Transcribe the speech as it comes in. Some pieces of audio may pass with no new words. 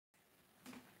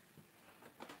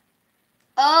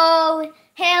Oh,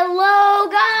 hello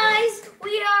guys!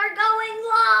 We are going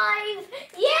live!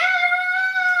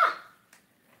 Yeah!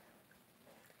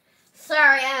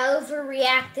 Sorry, I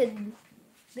overreacted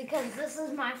because this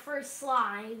is my first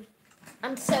live.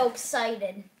 I'm so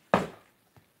excited.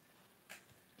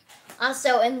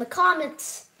 Also, in the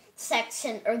comments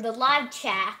section or the live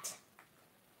chat,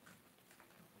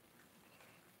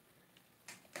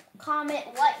 comment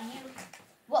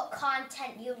what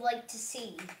content you'd like to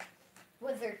see.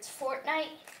 Whether it's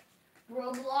Fortnite,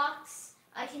 Roblox,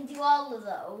 I can do all of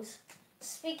those.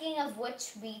 Speaking of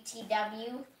which,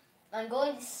 BTW, I'm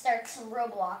going to start some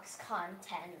Roblox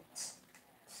content.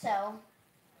 So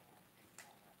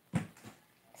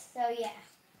yeah.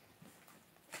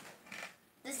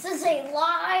 This is a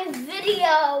live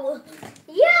video.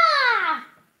 Yeah!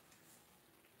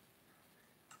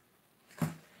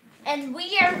 And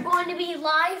we are going to be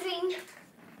living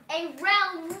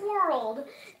around the world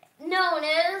known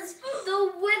as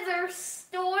the Wither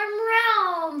Storm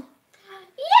Realm.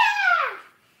 Yeah!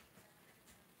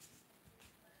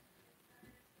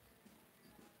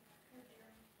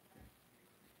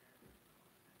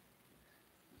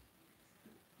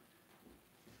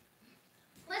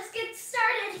 Let's get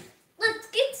started. Let's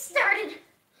get started.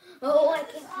 Oh, I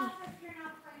can't. If you're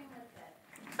not playing with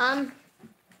it.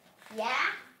 Yeah?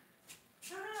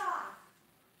 Turn it off.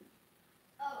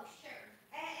 Oh, sure.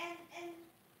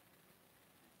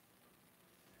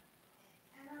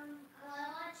 I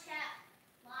want to chat,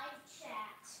 live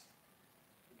chat,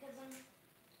 because I'm,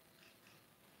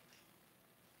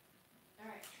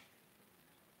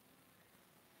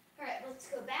 all right, let's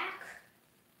go back.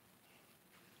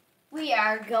 We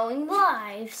are going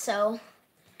live, so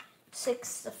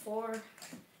 6 to 4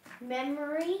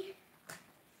 memory.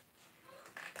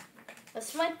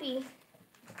 This might be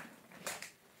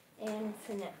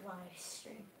infinite live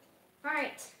stream. All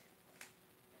right.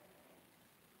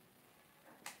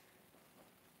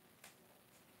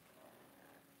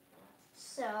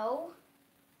 So,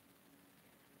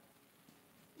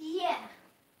 yeah.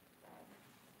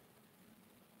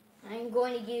 I'm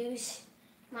going to use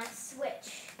my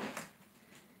Switch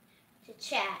to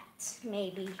chat,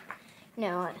 maybe.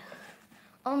 No,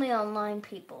 only online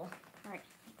people. All right.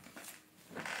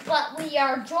 But we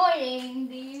are joining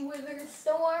the Wither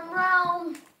Storm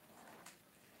Realm.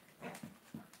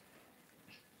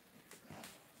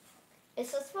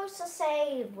 Is it supposed to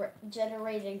say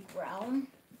generated realm?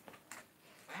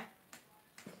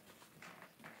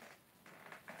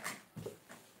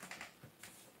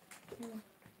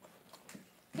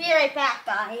 Be right back,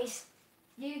 guys.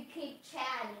 You keep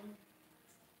chatting.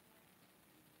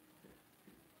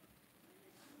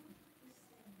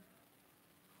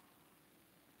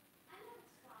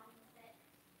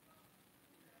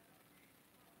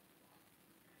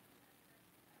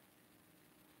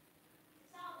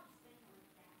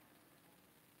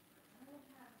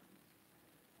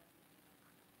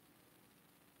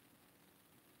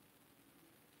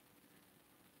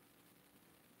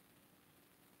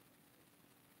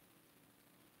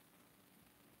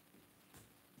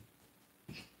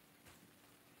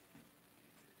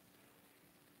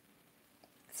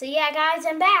 So yeah, guys,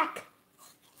 I'm back.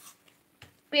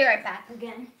 Be right back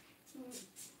again.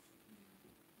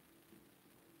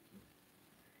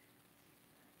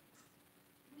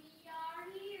 We are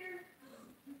here.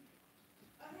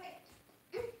 Okay.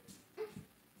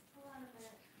 Hold on a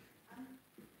minute.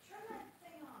 Turn that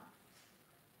thing off.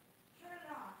 Turn it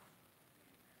off.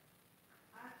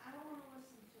 I don't want to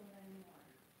listen to it anymore.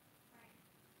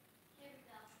 Here we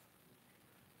go.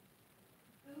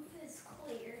 Booth is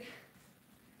cleared.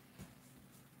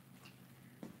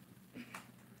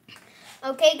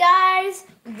 Okay, guys,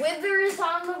 Wither is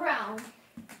on the realm.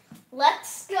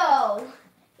 Let's go.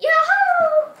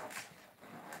 Yahoo!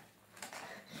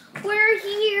 We're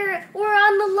here. We're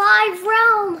on the live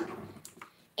realm.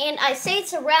 And I say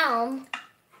it's a realm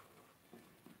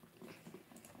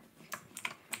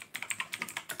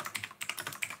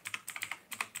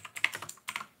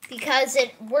because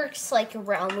it works like a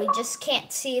realm. We just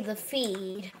can't see the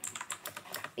feed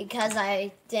because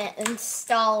I didn't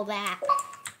install that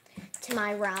to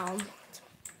my realm.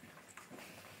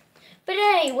 But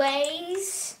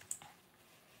anyways,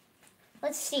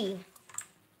 let's see.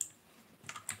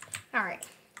 All right.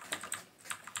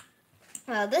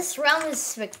 Well, this realm is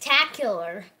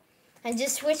spectacular. I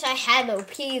just wish I had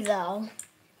OP though.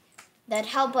 That'd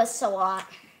help us a lot.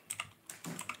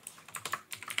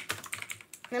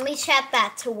 Let me chat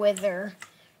that to Wither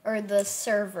or the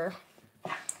server.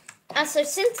 So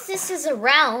since this is a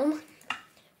realm,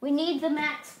 we need the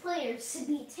max players to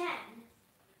be 10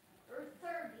 or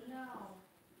 30. No.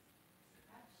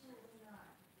 Absolutely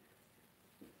not.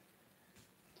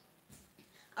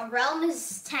 A realm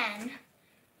is 10.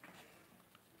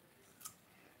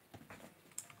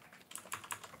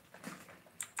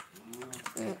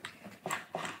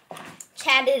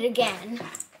 Chat it again.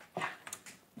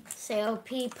 Say OP,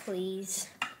 please.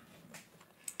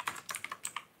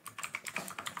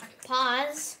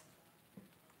 Pause.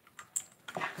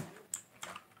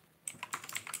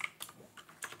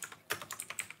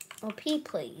 OP,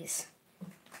 please.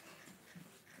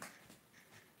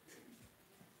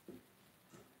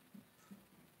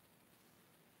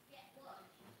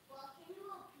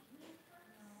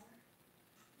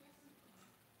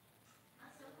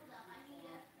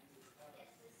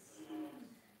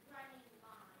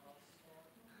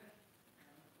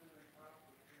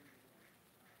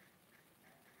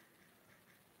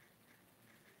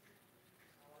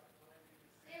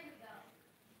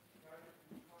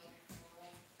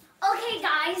 Okay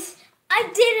guys,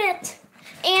 I did it!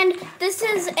 And this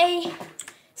is a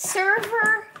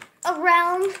server, a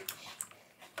realm,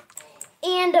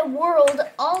 and a world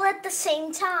all at the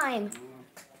same time.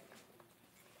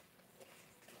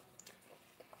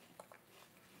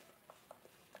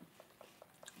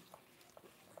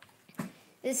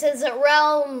 This is a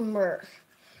realm world.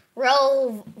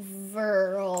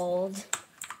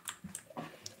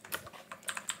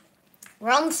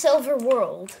 Realm Silver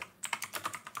World.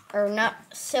 Or not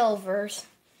Silvers.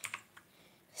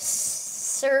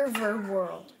 Server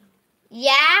World.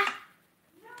 Yeah?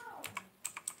 No.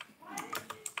 Why did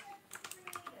you set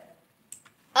creative?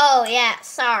 Oh, yeah,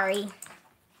 sorry.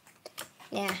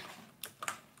 Yeah.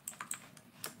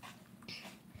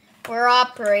 We're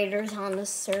operators on the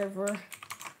server.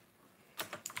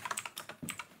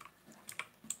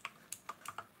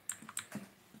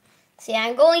 See,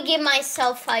 I'm going to give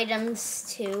myself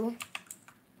items too.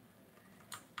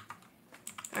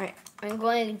 Alright, I'm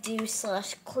going to do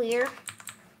 /clear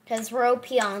because we're OP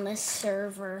on this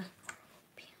server.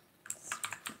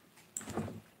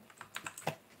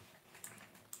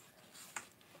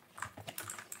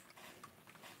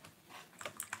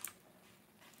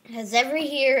 Because every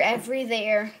here, every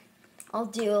there, I'll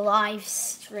do a live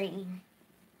stream.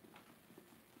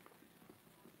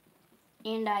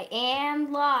 And I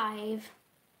am live.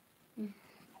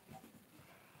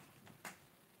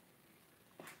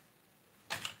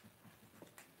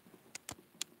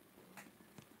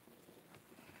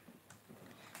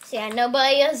 See,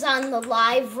 nobody is on the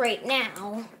live right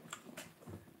now.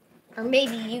 Or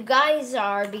maybe you guys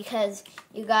are because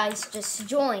you guys just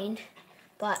joined.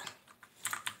 But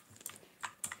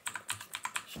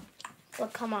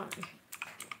come on.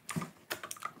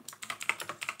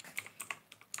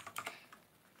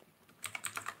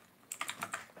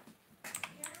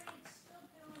 Gary's still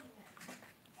doing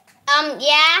it.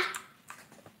 Yeah.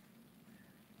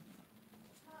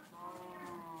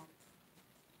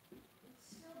 It's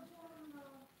still doing the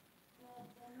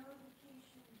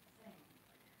notification thing.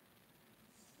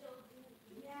 Still doing it.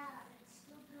 Yeah, it's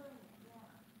still doing it,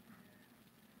 yeah.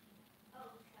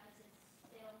 Oh, because it's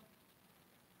still.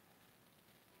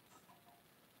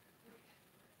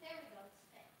 There we go, it's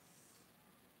fixed.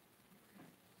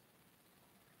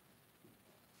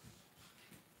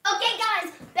 Okay, guys,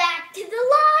 back to the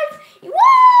live.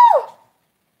 Woo!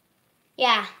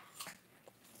 Yeah.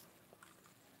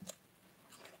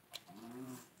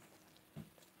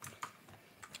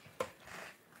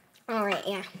 All right,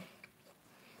 yeah.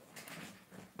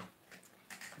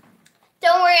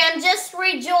 Don't worry, I'm just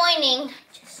rejoining.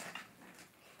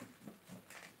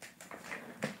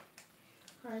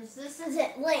 Because this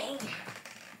isn't late.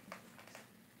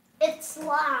 It's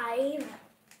live.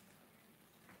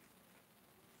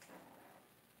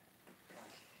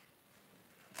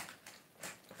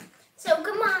 So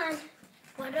come on,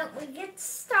 why don't we get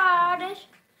started?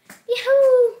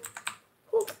 Yahoo!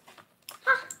 Hoo.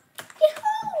 Ha.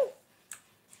 Yahoo!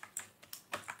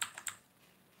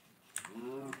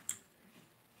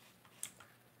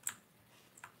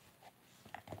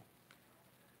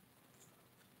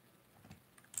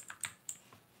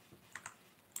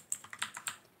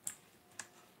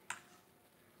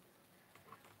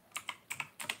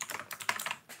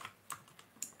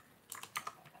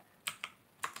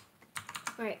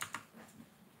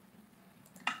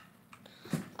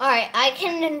 All right, I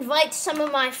can invite some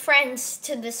of my friends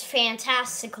to this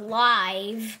fantastic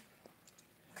live.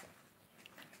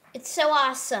 It's so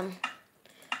awesome.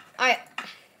 All right.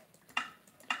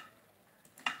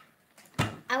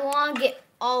 I want to get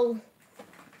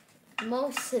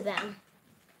most of them.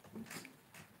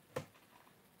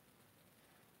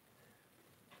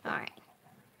 All right.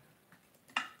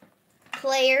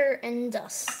 Player and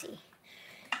Dusty.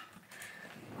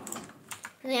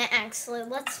 Yeah, actually,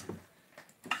 let's...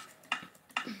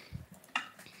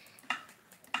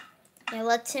 Yeah,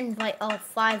 let's invite all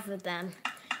 5 of them.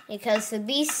 Because the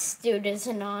Beast Dude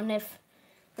isn't on. If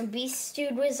the Beast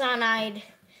Dude was on, I'd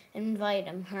invite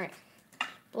him. Alright.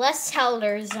 Bless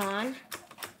Helder's on.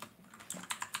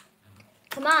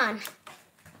 Come on.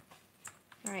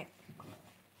 Alright.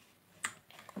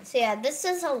 So yeah, this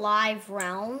is a live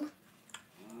realm.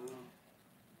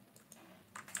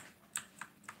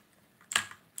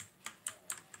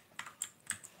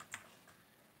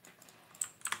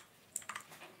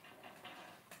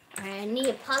 I need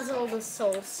to puzzle the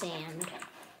soul sand.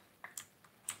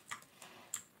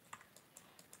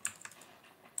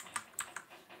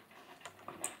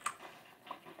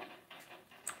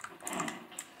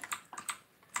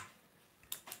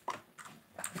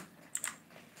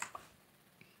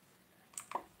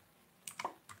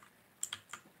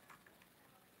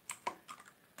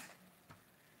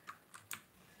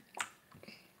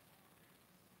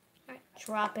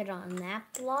 Drop it on that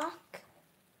block.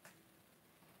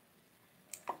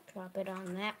 Drop it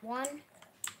on that one.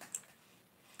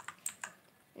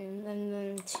 And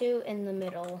then 2 in the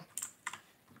middle.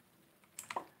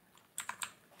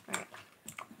 Alright.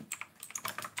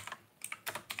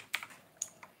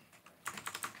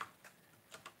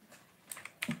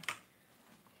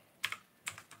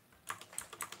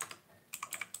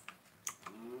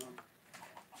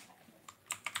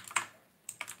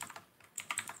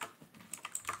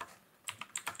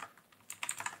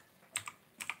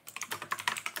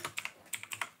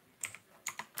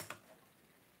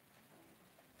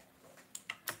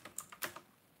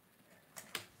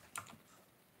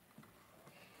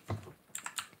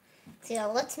 So yeah,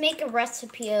 let's make a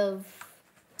recipe of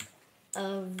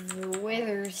the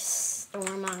wither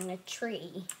storm on a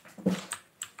tree.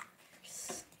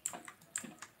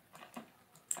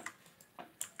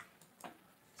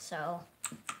 So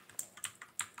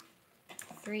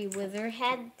 3 wither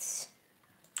heads.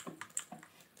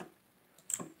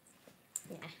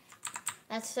 Yeah,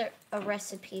 that's a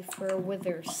recipe for a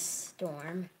wither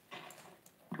storm.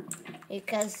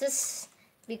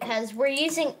 Because we're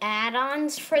using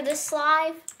add-ons for this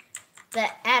live. The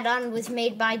add-on was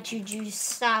made by Juju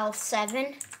Style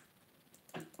 7.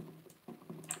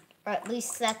 Or at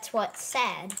least that's what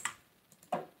said.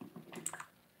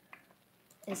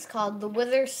 It's called the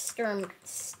Wither Storm.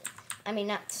 I mean,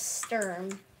 not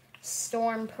Storm.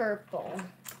 Storm Purple.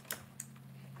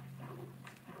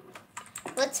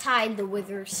 Let's hide the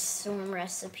Wither Storm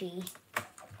recipe.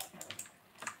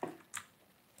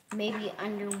 Maybe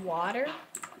underwater?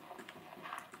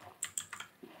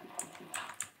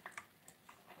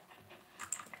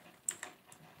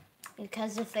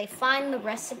 Because if they find the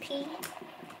recipe,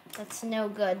 that's no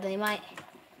good. They might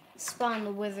spawn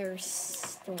the Wither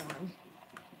Storm.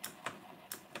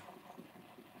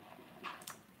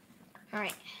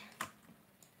 Alright.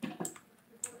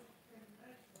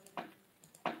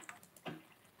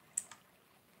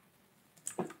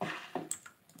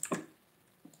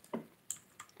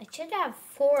 I should have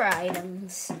 4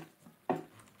 items.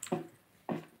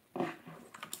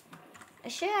 I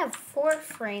should have 4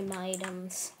 frame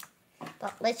items.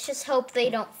 But let's just hope they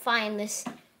don't find this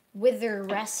wither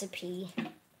recipe.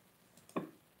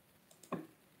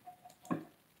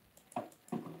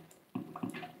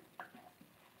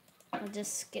 I'll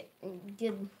just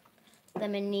give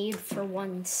them a need for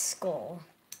 1 skull.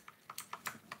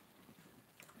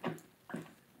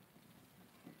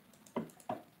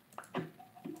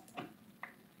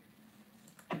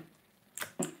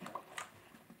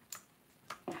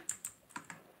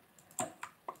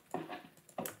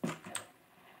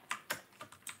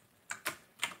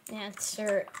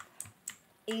 Answer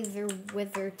either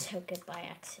wither took it by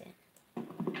accident.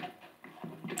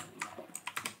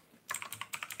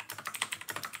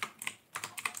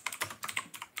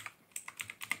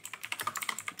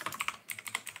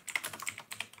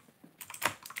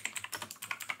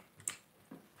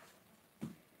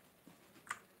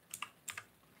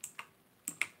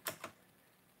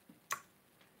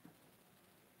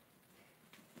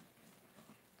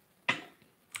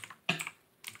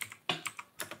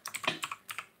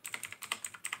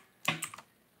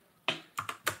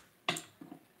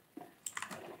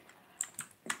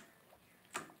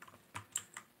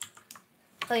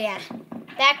 Oh yeah,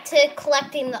 back to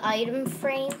collecting the item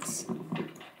frames.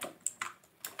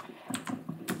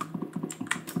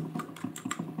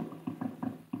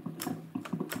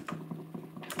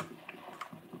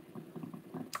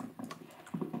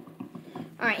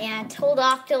 Alright, yeah, I told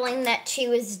Octoling that she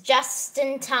was just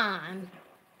in time.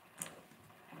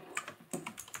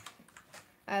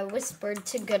 I whispered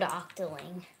to good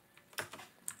Octoling.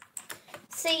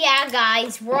 So yeah,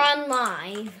 guys, we're on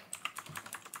live.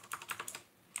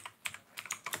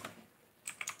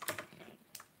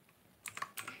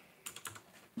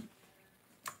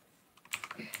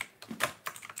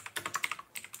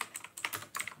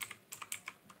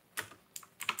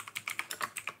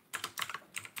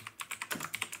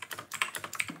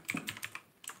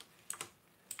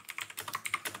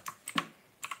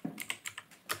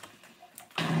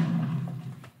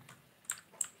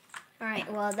 Alright,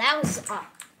 well that was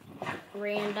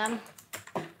random.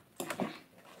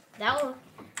 That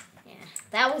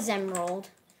was Emerald.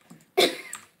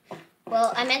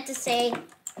 Well, I meant to say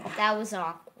that was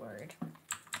awkward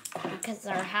because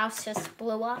our house just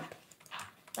blew up,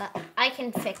 but I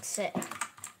can fix it.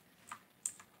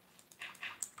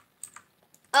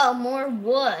 Oh, more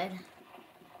wood.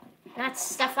 That's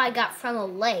stuff I got from a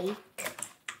lake.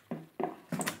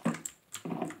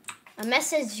 A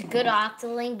message, good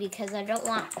Octoling, because I don't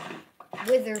want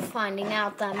Wither finding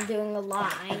out that I'm doing a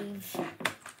live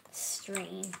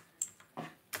stream.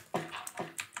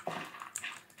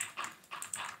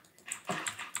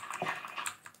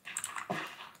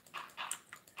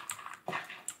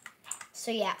 So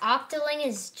yeah, Octoling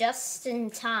is just in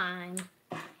time.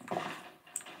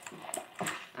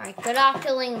 Alright, good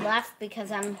Octoling left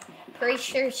because I'm pretty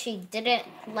sure she didn't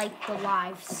like the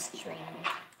live stream.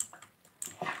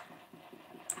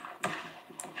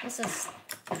 This is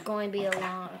going to be a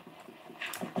long...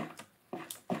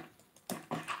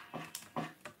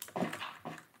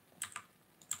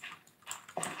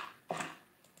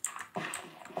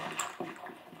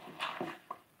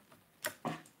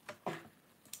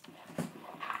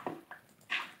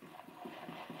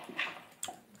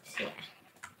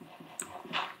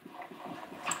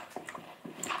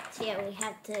 So yeah, we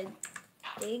had to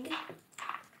dig.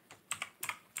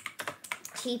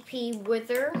 TP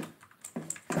Wither.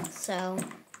 So,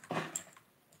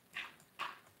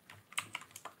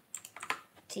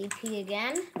 TP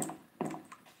again.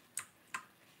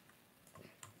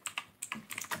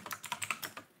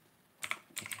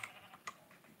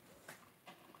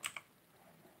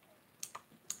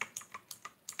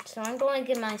 So I'm going to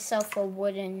give myself a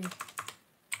wooden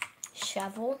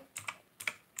shovel.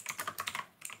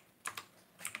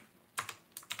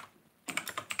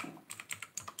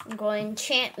 I'm going to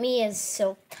enchant me as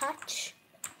Silk Touch.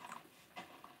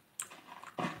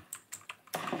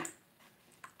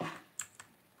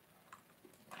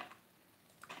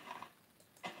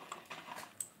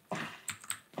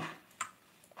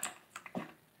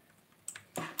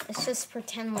 Let's just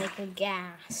pretend like a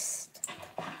ghast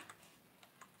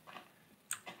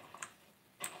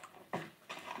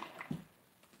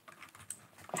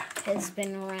has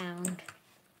been around.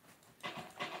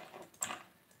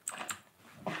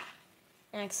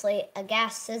 Actually, a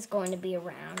ghast is going to be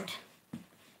around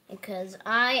because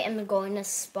I am going to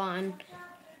spawn.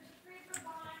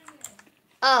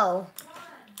 Oh.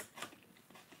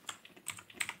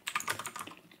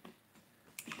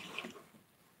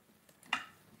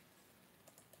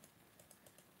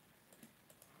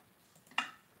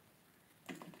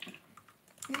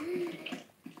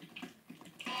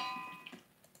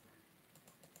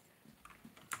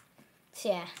 So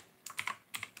yeah.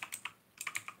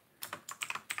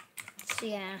 So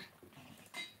yeah.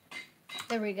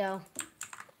 There we go.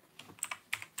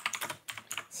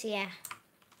 So yeah.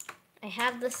 I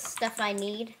have the stuff I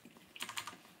need.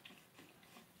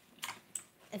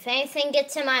 If anything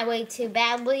gets in my way too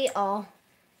badly, I'll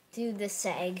do this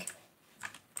egg.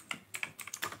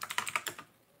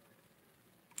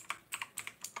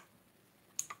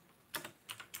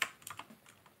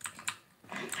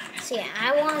 So yeah,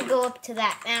 I want to go up to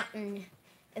that mountain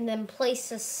and then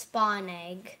place a spawn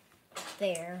egg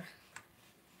there.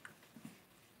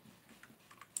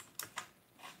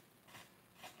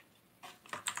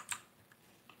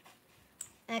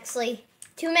 Actually,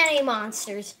 too many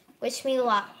monsters. Wish me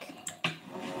luck.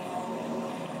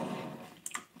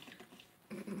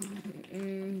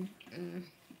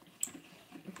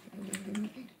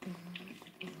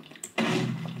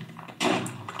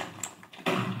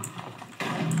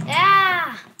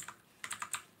 Ah!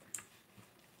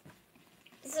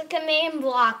 It's a command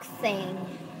block thing.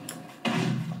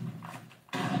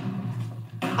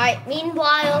 Alright,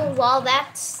 meanwhile, while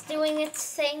that's doing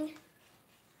its thing,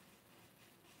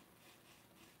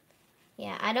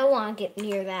 yeah, I don't want to get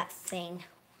near that thing.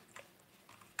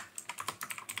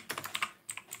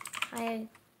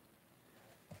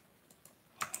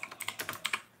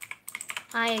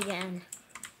 Hi again.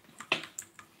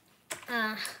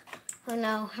 Oh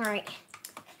no, alright.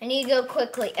 I need to go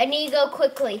quickly. I need to go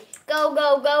quickly. Go,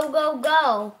 go, go, go,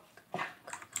 go.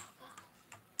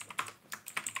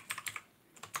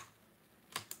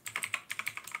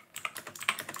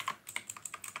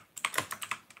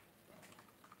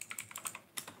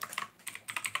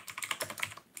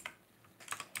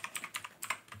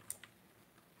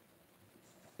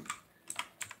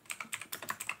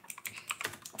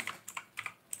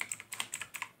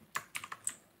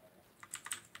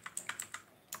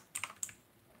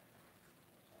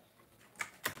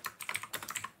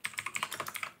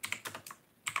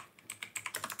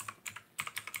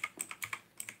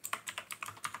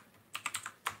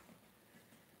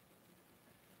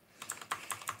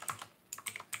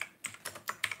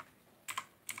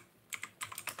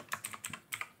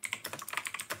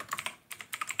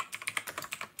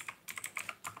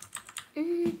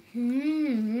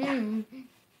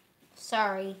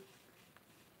 Sorry.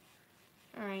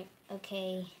 Alright,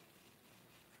 okay.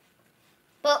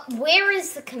 But where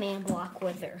is the command block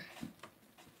wither?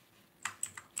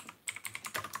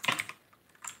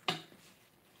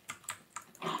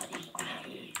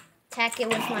 Attack it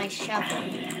with my shovel.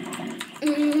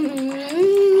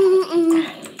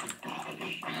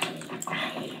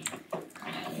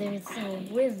 There's a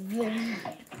wither.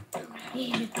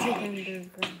 Need to dig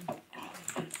underground.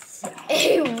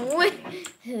 A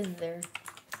wither.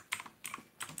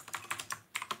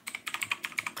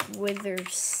 Wither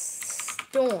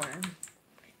storm.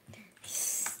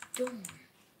 Storm.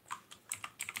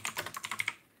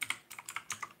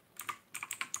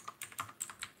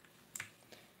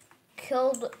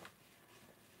 Killed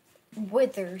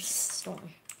wither storm.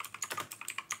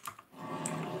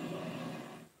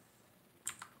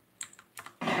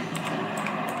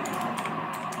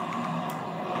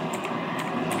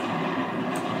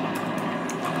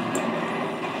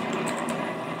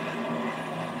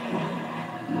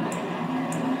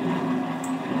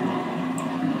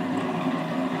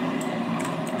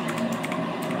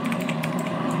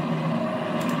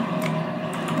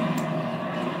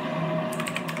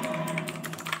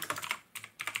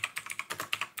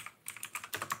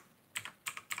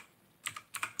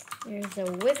 There's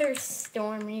a wither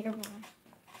storm nearby.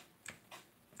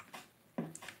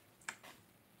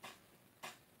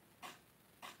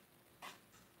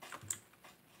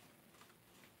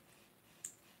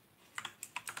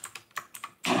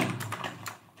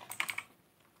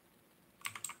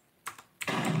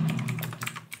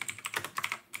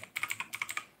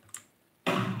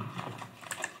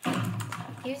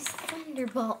 Use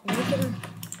Thunderbolt. Wither.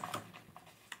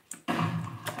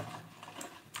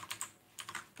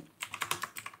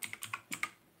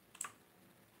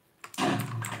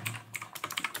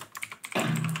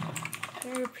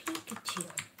 Or Pikachu.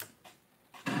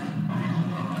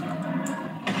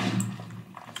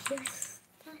 Here's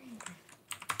thunder.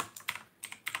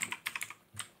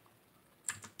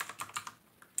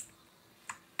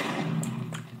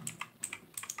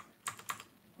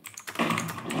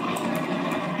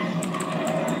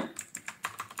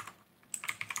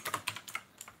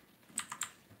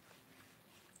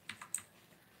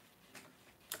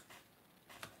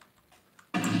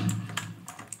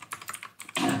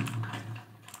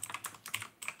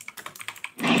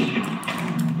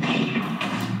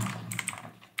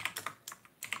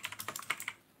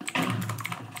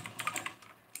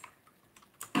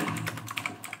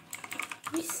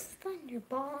 Use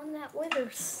Thunderball on that wither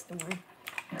storm.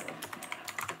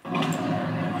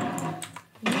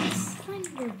 Use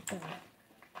Thunderball.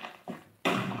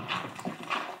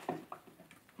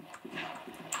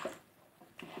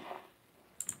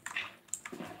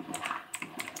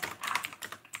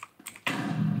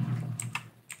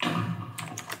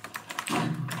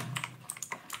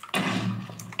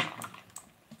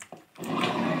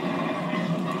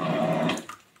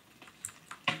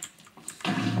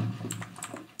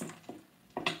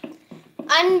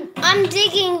 I'm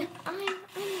digging. I'm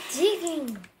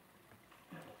digging.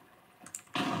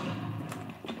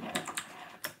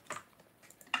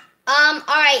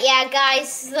 Alright, yeah,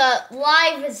 guys, the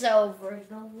live is over.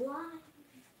 The live.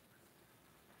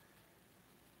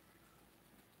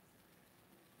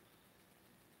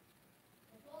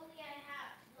 If only I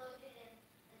had loaded in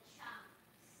the chunks.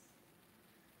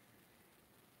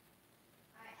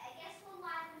 Alright, I guess we'll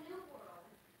live a new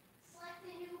world. Select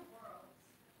the new world.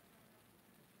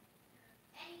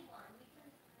 Anyone, we can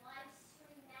live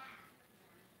stream that.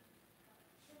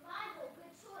 Survival,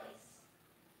 good choice.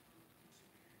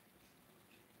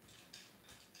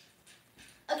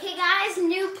 Okay, guys,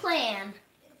 new plan.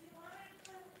 If you want to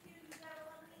play with you, you gotta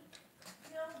let me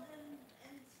build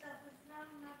and stuff. It's not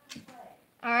enough to play.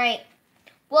 All right.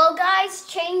 Well, guys,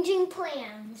 changing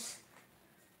plans.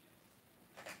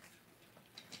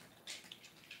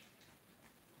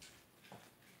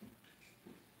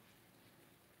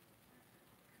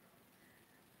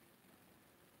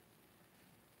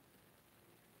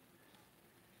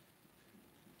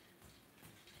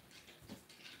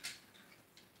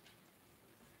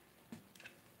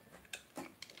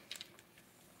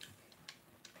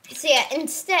 So yeah,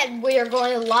 instead we are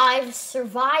going to live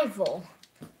survival.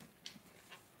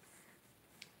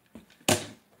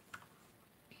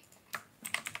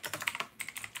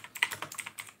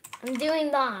 I'm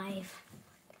doing live.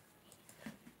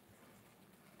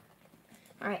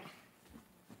 All right.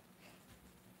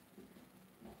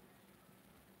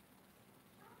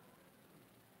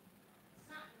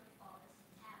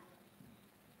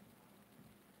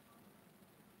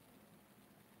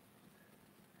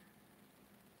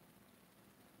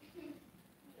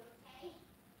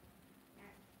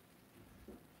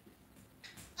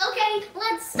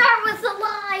 start with the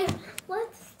live.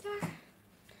 Let's start.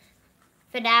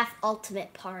 FNAF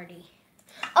Ultimate Party.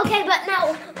 Okay, but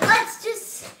no, let's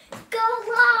just go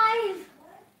live.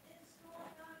 What is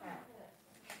going on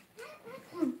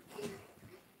with this?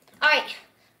 Alright,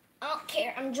 I don't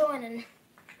care, I'm joining.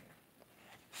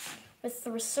 With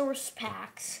the resource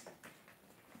packs.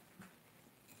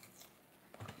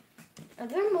 Are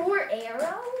there more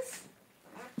arrows?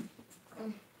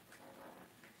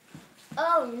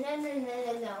 Oh,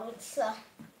 no. It's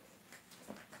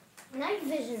night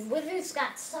vision. Wizards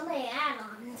got so many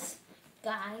add-ons,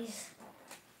 guys.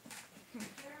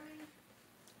 Jeremy,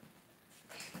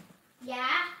 Yeah?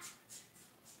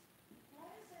 why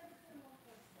does everything look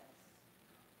like this?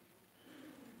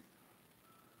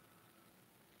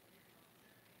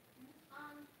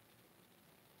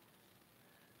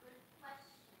 Good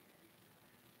question.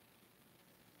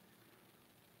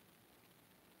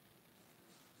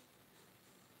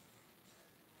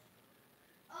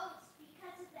 Oh, it's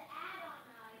because of the add-on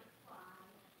I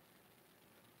applied.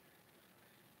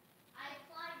 I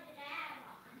applied an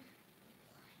add-on.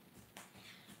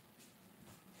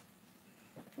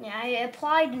 Yeah, I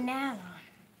applied an add-on.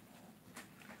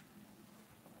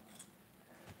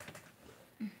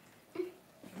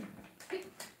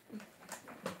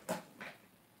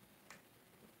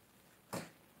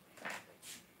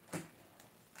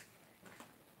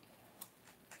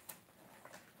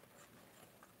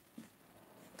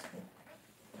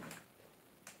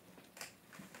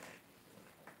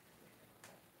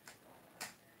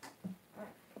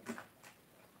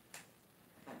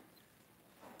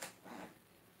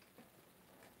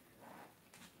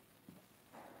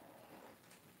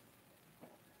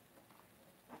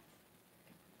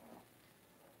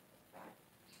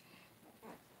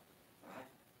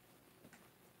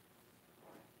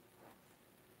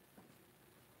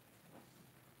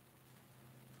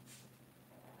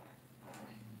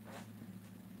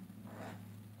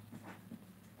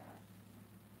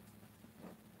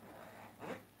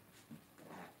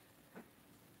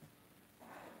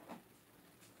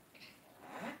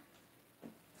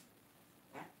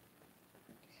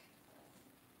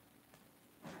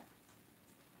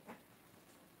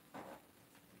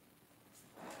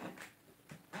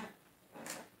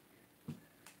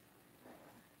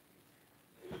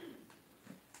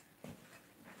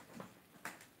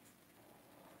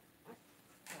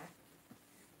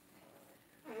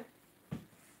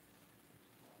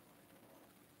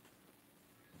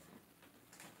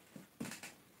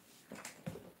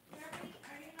 Jeremy,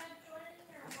 are you not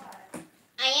joining or what?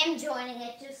 I am joining.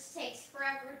 It just takes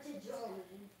forever to join.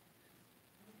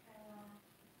 Okay, well,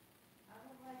 I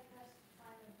would like us to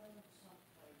find a village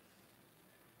someplace.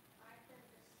 I could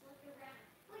just look around.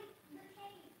 Wait, the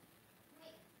cave.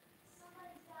 Wait,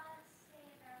 somebody's got to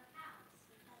stay at our house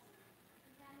because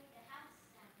we got to need a house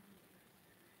down here.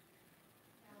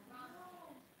 No,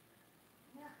 wrong.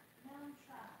 No, now I'm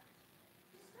trapped.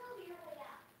 Just build your way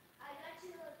out. I got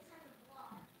you a ton of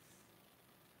blocks.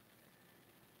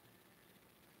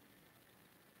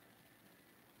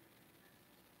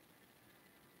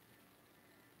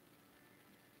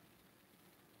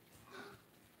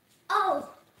 Oh,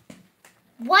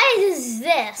 what is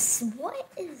this? What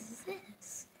is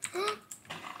this?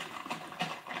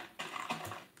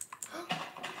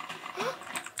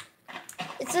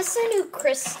 Is this a new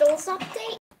crystals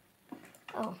update?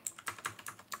 Oh.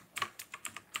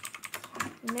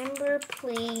 Remember,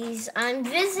 please. I'm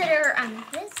visitor. I'm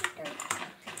visitor.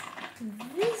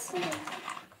 Visitor.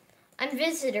 I'm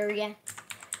visitor, yeah.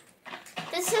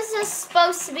 This is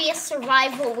supposed to be a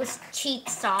survival with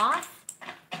cheats off.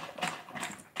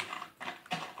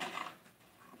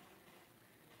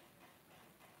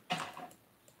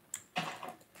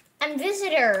 I'm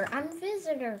visitor. I'm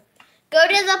visitor. Go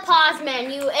to the pause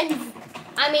menu and,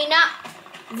 I mean, not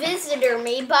visitor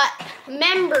me, but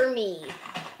member me.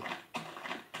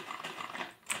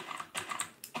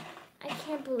 I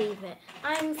can't believe it.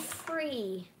 I'm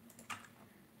free.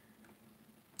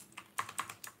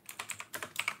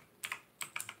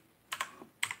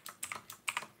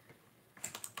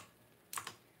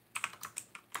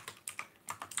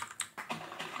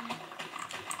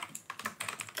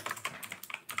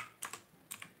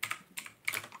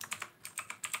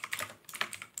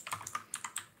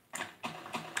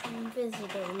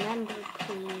 Visitor, member,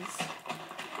 please.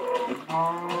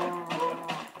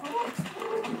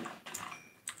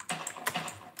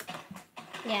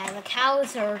 Yeah, the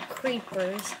cows are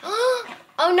creepers.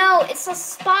 Oh no, it's a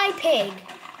spy pig.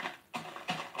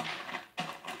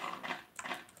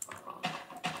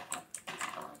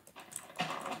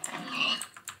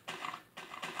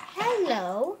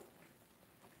 Hello.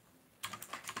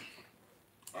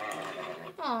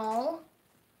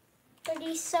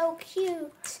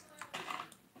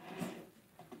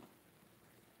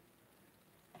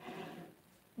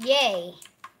 Yay.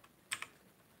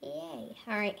 Yay.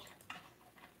 Alright.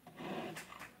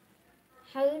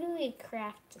 How do we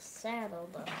craft a saddle,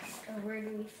 though? Or where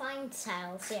do we find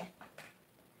saddles? Yeah.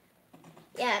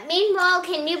 Yeah, meanwhile,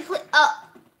 can you put...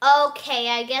 Oh, okay,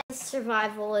 I guess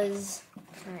survival is...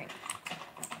 Alright.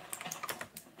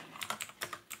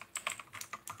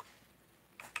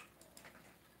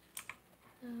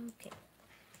 Okay.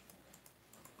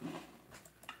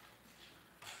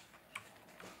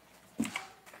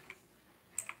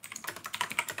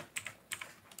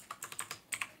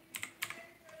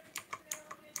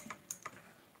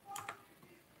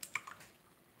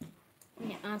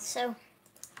 Yeah, so...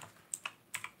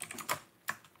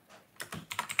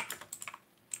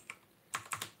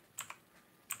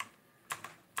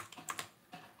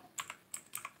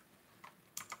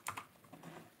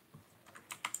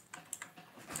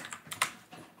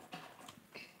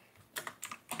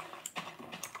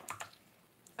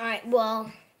 Alright,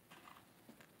 well...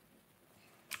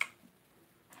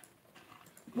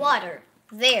 Water.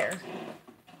 There.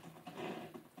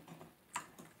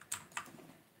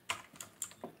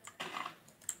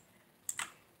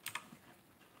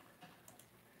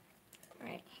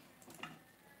 Alright.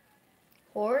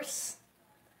 Horse.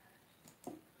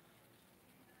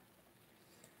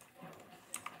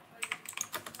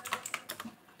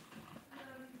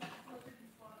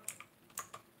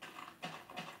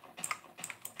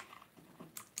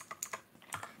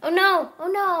 Oh no! Oh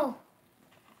no!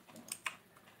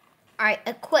 Alright,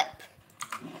 equip.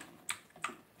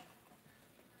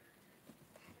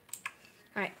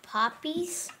 Alright,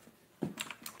 poppies.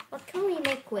 What can we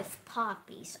make with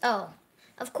poppies? Oh,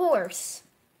 of course.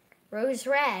 Rose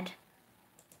red.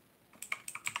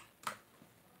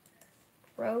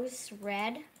 Rose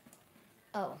red.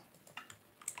 Oh.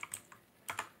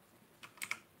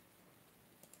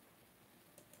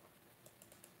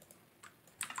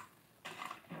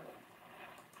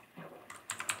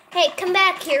 Hey, come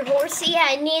back here, horsey.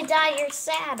 I need to dye your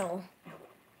saddle.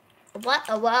 What?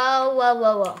 Oh, whoa, whoa,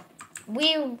 whoa, whoa.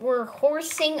 We were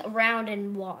horsing around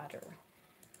in water.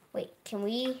 Wait, can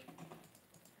we?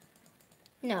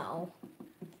 No.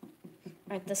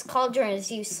 Alright, this cauldron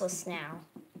is useless now.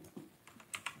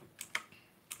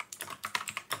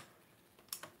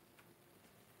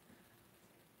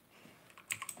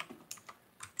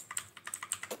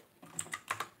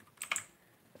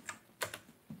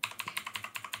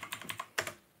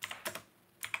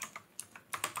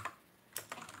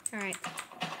 Alright.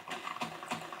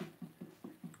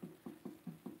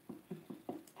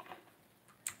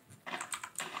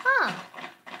 Huh.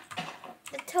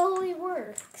 It totally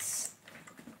works.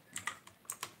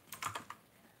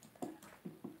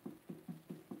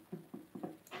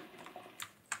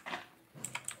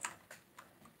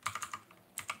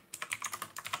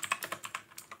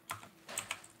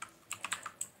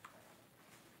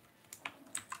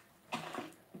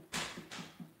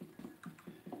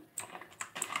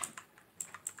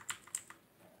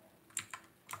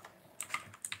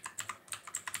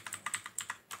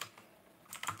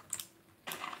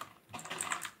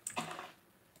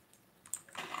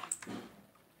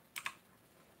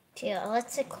 Yeah,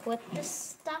 let's equip this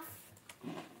stuff.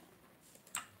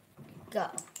 Go.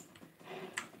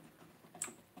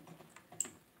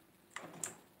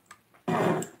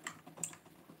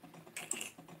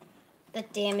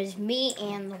 That damaged me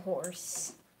and the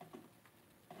horse.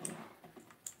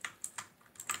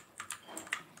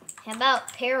 How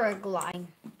about paragliding?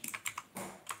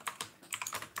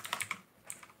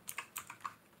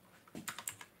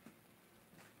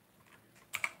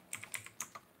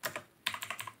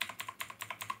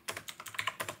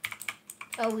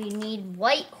 Oh, we need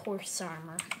white horse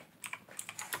armor.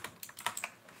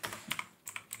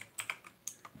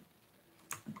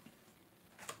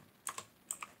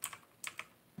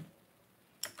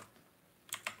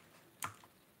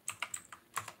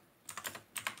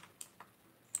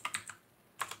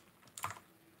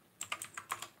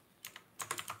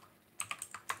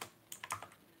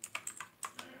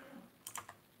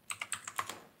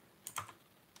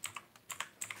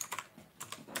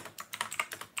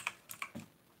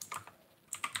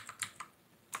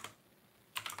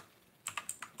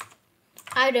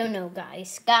 I don't know,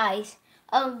 guys. Guys,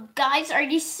 are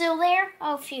you still there?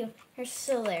 Oh, phew, you're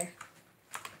still there.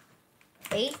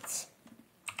 8,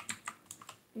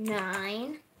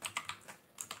 9,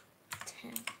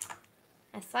 10.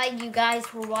 I thought you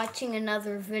guys were watching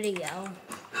another video.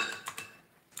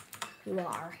 You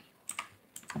are.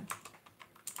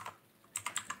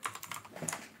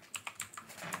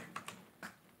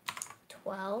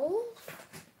 12.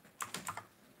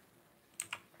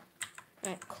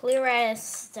 Alright, clear out of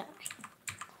stuff.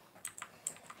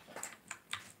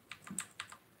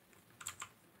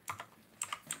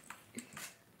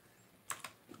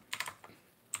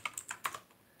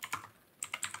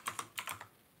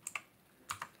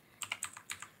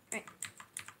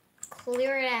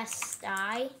 Clear it as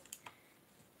sty.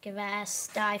 Give it as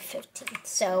sty 15.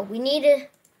 So we need to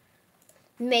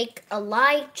make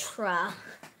elytra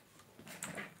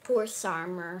horse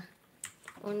armor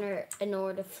in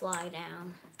order to fly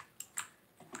down.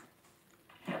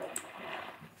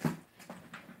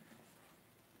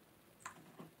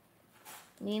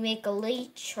 We make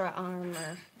elytra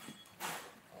armor.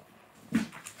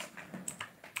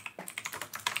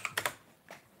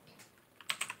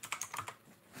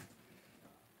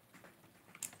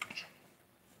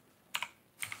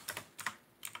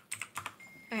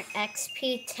 Alright,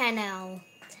 XP 10L.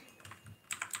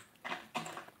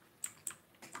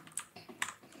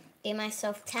 Gave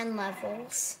myself 10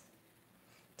 levels.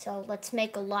 So let's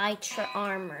make elytra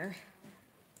armor.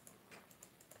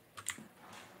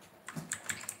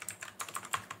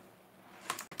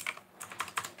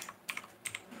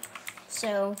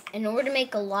 So in order to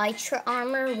make elytra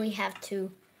armor, we have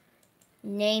to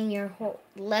name your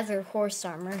leather horse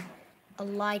armor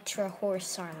elytra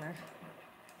horse armor.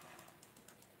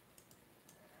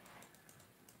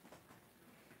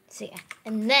 So yeah,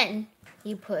 and then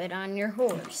you put it on your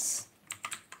horse.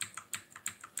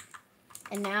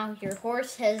 And now your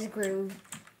horse has grew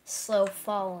slow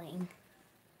falling.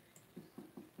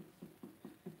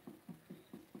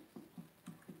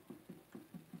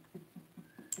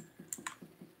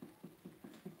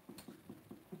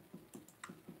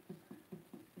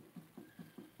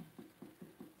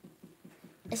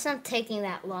 It's not taking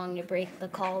that long to break the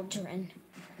cauldron.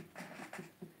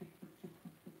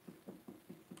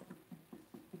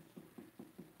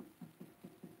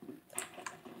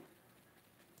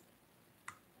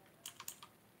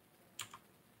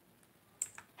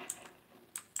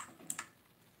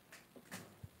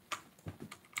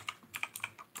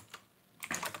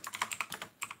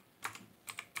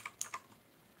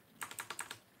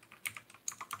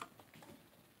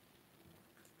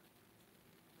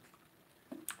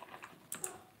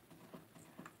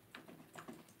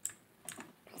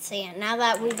 So yeah, now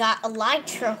that we got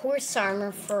elytra horse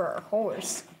armor for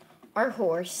our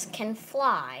horse can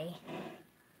fly.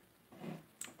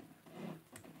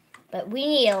 But we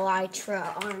need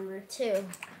elytra armor too.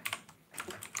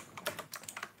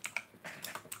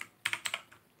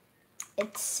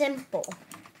 It's simple.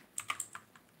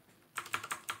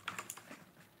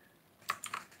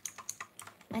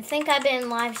 I think I've been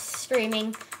live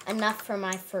streaming enough for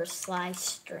my first live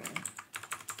stream.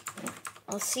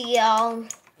 I'll see y'all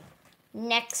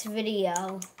next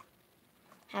video.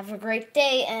 Have a great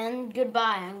day and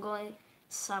goodbye. I'm going to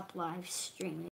stop live streaming.